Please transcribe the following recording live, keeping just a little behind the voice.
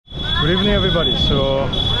evening everybody. So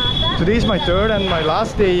today is my third and my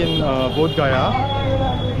last day in BODH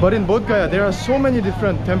GAYA. But in BODH GAYA there are so many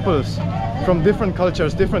different temples from different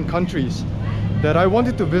cultures, different countries, that I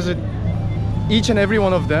wanted to visit each and every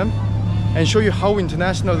one of them and show you how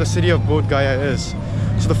international the city of BODH GAYA is.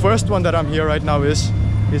 So the first one that I'm here right now is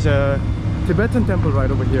a Tibetan temple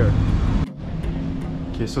right over here.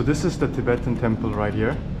 Okay, so this is the Tibetan temple right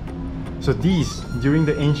here. So these, during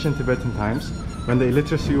the ancient Tibetan times, when the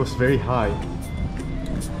illiteracy was very high,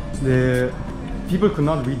 the people could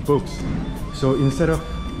not read books. So instead of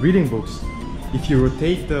reading books, if you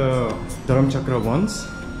rotate the Dharam Chakra once,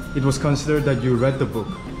 it was considered that you read the book.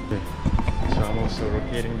 Okay. So I'm also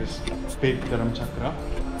rotating this big Dharam Chakra,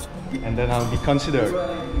 and then I'll be considered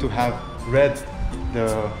to have read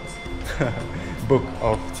the book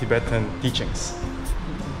of Tibetan teachings.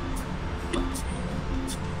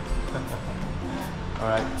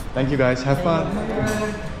 Alright, thank you guys, have fun!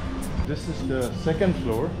 This is the second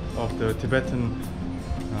floor of the Tibetan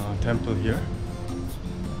temple here.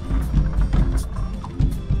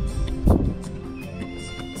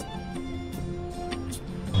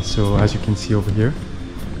 So as you can see over here,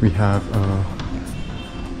 we have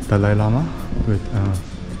Dalai Lama with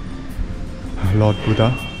Lord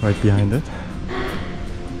Buddha right behind it.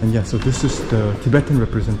 And yeah, so this is the Tibetan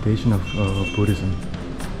representation of Buddhism.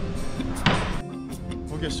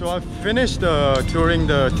 Okay, so I've finished touring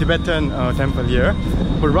the Tibetan temple here,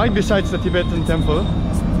 but right besides the Tibetan temple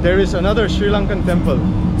there is another Sri Lankan temple.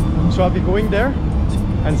 So I'll be going there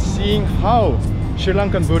and seeing how Sri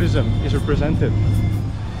Lankan Buddhism is represented.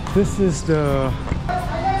 This is the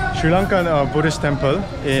Sri Lankan Buddhist temple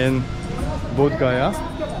in BODH GAYA,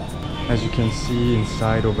 as you can see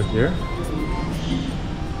inside over here.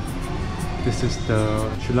 This is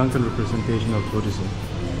the Sri Lankan representation of Buddhism.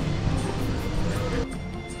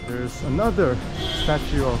 There's another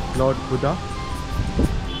statue of Lord Buddha,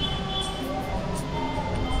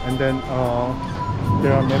 and then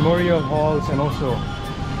there are memorial halls and also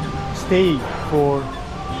stay for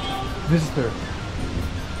visitors.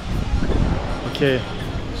 Okay,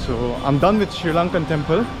 so I'm done with Sri Lankan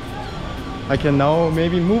temple. I can now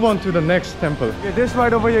maybe move on to the next temple. Okay, this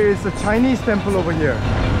right over here is the Chinese temple over here.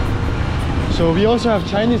 So we also have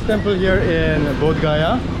Chinese temple here in BODH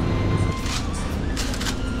GAYA.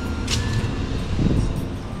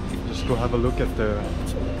 Just go have a look at the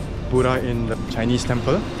Buddha in the Chinese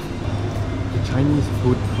temple. The Chinese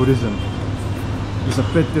Buddhism is a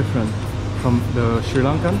bit different from the Sri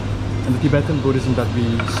Lankan and the Tibetan Buddhism that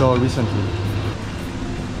we saw recently.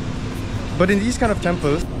 But in these kind of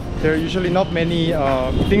temples, there are usually not many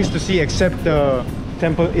things to see except the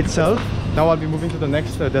temple itself. Now I'll be moving to the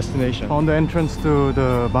next destination. On the entrance to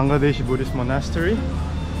the Bangladeshi Buddhist monastery.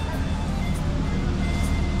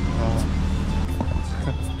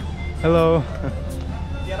 Hello.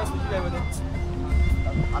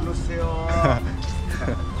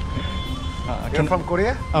 You're from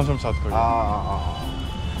Korea? I'm from South Korea.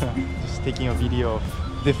 Just taking a video of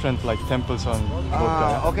different like temples on BODH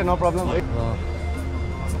GAYA. Okay, no problem.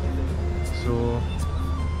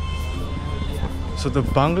 So the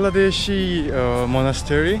Bangladeshi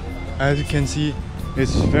monastery, as you can see,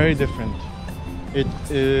 is very different. It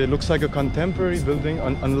looks like a contemporary building,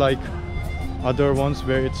 unlike other ones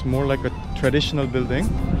where it's more like a traditional building.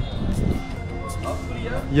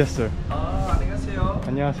 Yes, sir.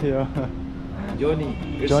 안녕하세요. Johnny,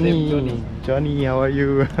 how are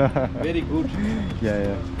you? Very good.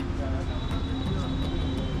 Yeah.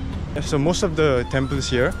 So most of the temples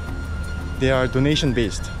here, they are donation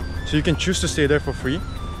based. So you can choose to stay there for free,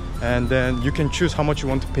 and then you can choose how much you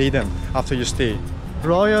want to pay them after you stay.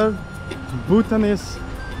 Royal Bhutanese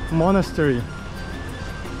Monastery.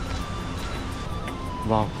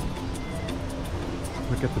 Wow.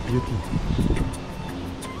 Look at the beauty.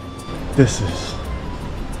 This is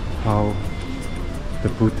how the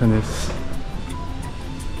Bhutanese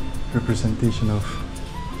representation of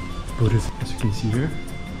Buddhism. As you can see here,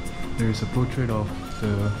 there is a portrait of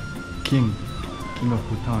the king of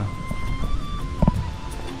Bhutan.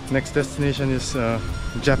 Next destination is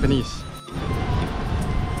Japanese.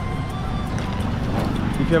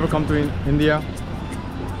 If you ever come to India,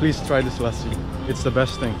 please try this lassi. It's the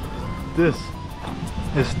best thing. This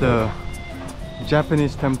is the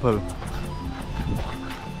Japanese temple.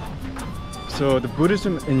 So the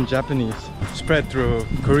Buddhism in Japanese spread through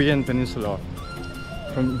Korean peninsula,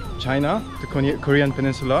 from China to Korean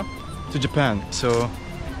peninsula to Japan. So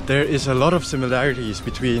there is a lot of similarities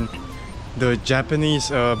between the Japanese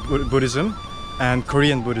Buddhism and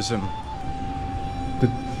Korean Buddhism. The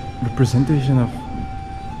representation of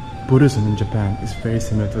Buddhism in Japan is very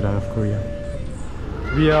similar to that of Korea.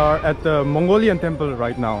 We are at the Mongolian temple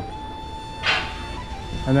right now.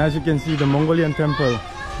 And as you can see, the Mongolian temple.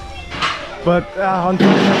 But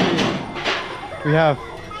unfortunately, we have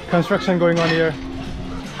construction going on here.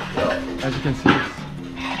 As you can see,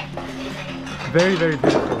 it's very, very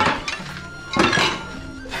beautiful.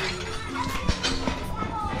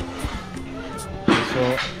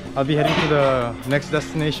 So I'll be heading to the next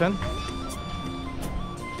destination.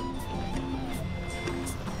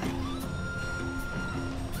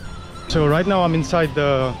 So right now I'm inside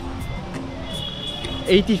the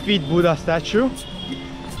 80 feet Buddha statue.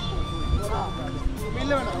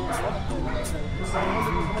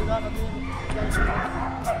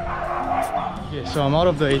 Okay, so I'm out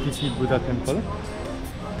of the 80 feet Buddha temple,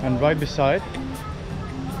 and right beside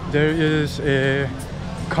there is a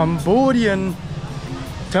Cambodian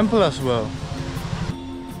temple as well.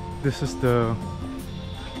 This is the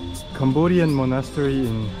Cambodian monastery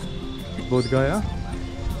in BODH GAYA.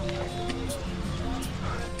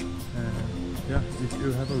 Yeah, if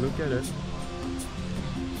you have a look at it,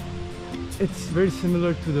 it's very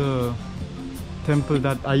similar to the temple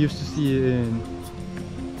that I used to see in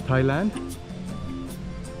Thailand.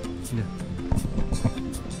 Yeah,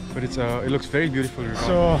 but it looks very beautiful.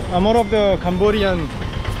 So I'm out of the Cambodian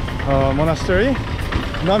monastery.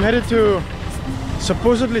 Now I'm headed to,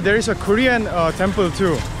 supposedly there is a Korean temple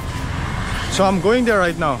too. So I'm going there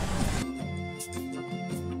right now.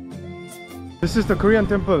 This is the Korean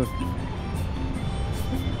temple.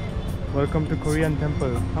 Welcome to Korean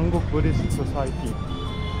temple, Hankook Buddhist Society.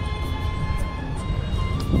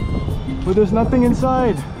 But there's nothing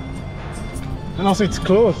inside, and also it's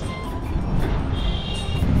closed.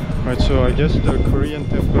 Right, so I guess the Korean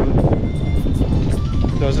temple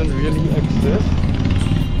doesn't really exist.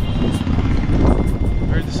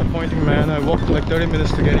 Very disappointing, man. I walked like 30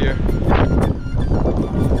 minutes to get here.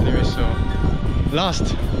 Anyway, so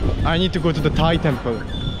last I need to go to the Thai temple,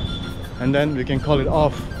 and then we can call it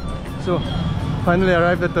off. So finally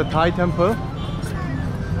arrived at the Thai temple.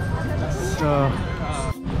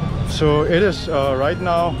 So it is right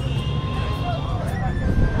now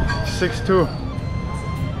 6:02,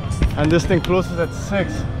 and this thing closes at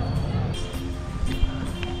 6.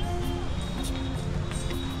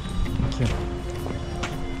 Okay.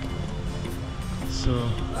 So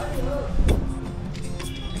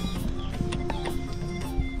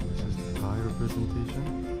this is the Thai representation.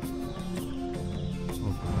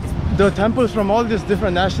 The temples from all these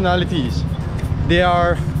different nationalities, they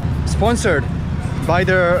are sponsored by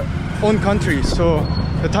their own countries. So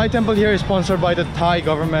the Thai temple here is sponsored by the Thai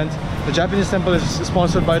government. The Japanese temple is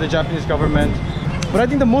sponsored by the Japanese government. But I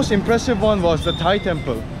think the most impressive one was the Thai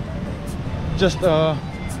temple. Just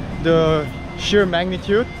the sheer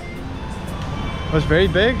magnitude was very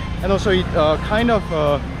big, and also it kind of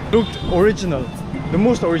looked original, the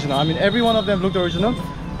most original. I mean, every one of them looked original,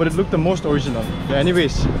 but it looked the most original. Yeah,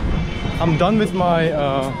 anyways, I'm done with my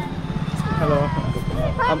hello.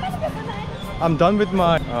 I'm done with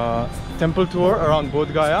my temple tour around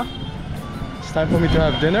BODH GAYA. It's time for me to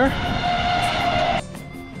have dinner.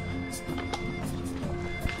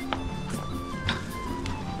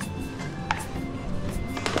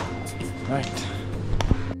 Right.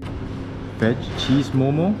 Veg cheese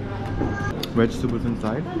momo, vegetables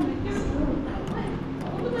inside,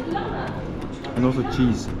 and also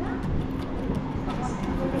cheese.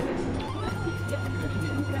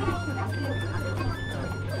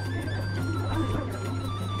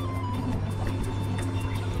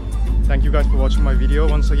 Thank you guys for watching my video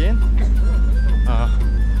once again.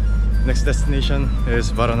 Next destination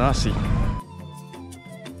is Varanasi.